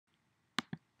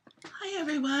Hi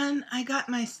everyone, I got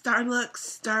my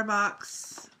Starlooks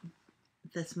Starbox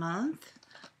this month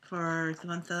for the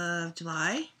month of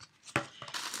July,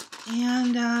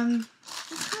 and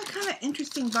it's kind of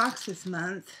interesting box this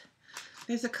month.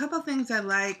 There's a couple things I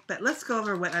like, but let's go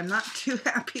over what I'm not too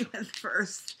happy with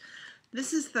first.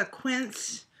 This is the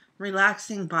Quince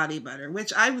Relaxing Body Butter,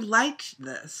 which I liked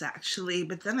this actually,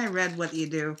 but then I read what you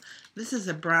do. This is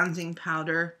a bronzing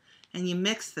powder and you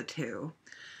mix the two.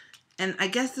 And I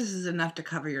guess this is enough to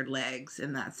cover your legs,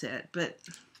 and that's it. But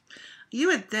you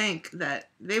would think that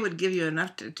they would give you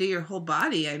enough to do your whole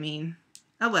body. I mean,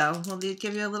 oh well, they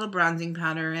give you a little bronzing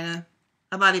powder and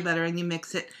a body butter, and you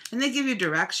mix it. And they give you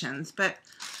directions. But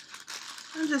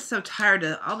I'm just so tired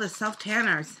of all the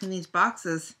self-tanners in these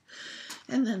boxes.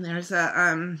 And then there's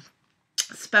a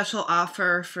special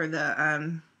offer for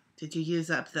the, did you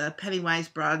use up the Pennywise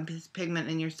Broad Pigment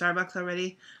in your Starbucks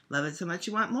already? Love it so much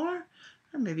you want more?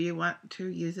 Or maybe you want to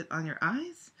use it on your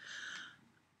eyes.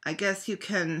 I guess you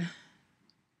can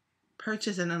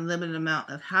purchase an unlimited amount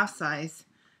of half-size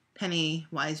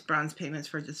Pennywise bronze pigments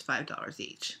for just $5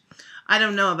 each. I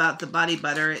don't know about the body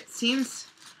butter. It seems,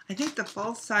 I think the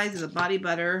full size of the body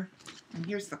butter, and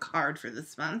here's the card for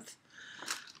this month.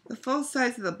 The full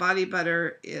size of the body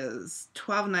butter is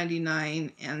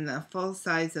 $12.99, and the full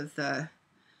size of the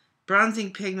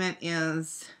bronzing pigment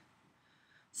is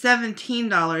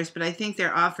 $17, but I think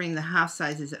they're offering the half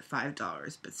sizes at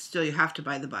 $5, but still you have to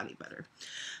buy the body butter.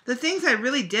 The things I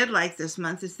really did like this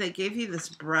month is they gave you this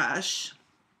brush,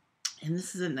 and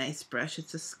this is a nice brush.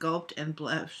 It's a sculpt and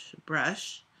blush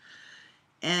brush,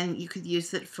 and you could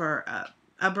use it for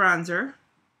a bronzer,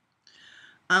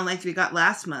 like we got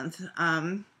last month,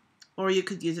 or you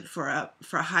could use it for a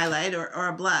highlight or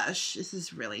a blush. This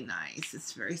is really nice.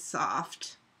 It's very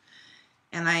soft.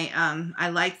 And I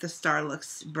like the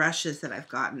Starlooks brushes that I've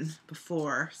gotten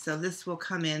before, so this will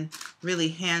come in really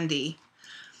handy.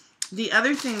 The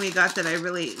other thing we got that I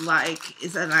really like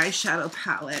is an eyeshadow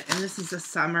palette, and this is a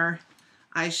summer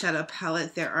eyeshadow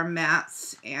palette. There are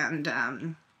mattes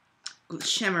and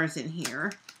shimmers in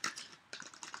here.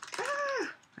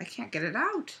 I can't get it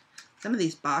out. Some of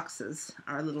these boxes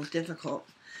are a little difficult,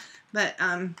 but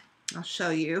I'll show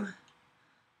you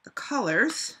the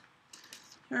colors.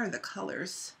 Here are the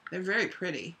colors. They're very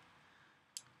pretty.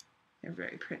 They're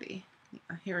very pretty.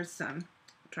 Here's some.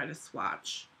 I'll try to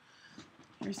swatch.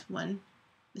 Here's one.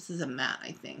 This is a matte,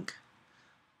 I think.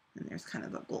 And there's kind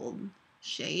of a gold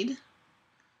shade.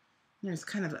 There's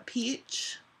kind of a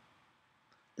peach.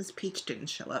 This peach didn't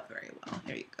show up very well.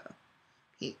 Here you go.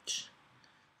 Peach.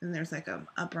 And there's like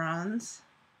a bronze.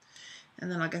 And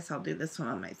then I guess I'll do this one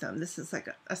on my thumb. This is like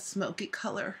a smoky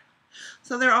color.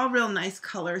 So they're all real nice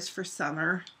colors for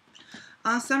summer.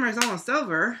 Summer is almost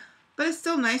over, but it's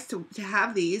still nice to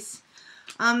have these.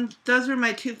 Those were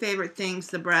my two favorite things,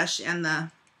 the brush and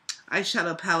the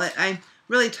eyeshadow palette. I'm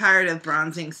really tired of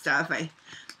bronzing stuff. I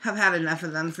have had enough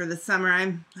of them for the summer.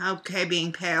 I'm okay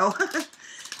being pale.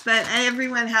 But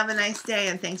everyone have a nice day,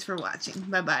 and thanks for watching.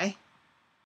 Bye-bye.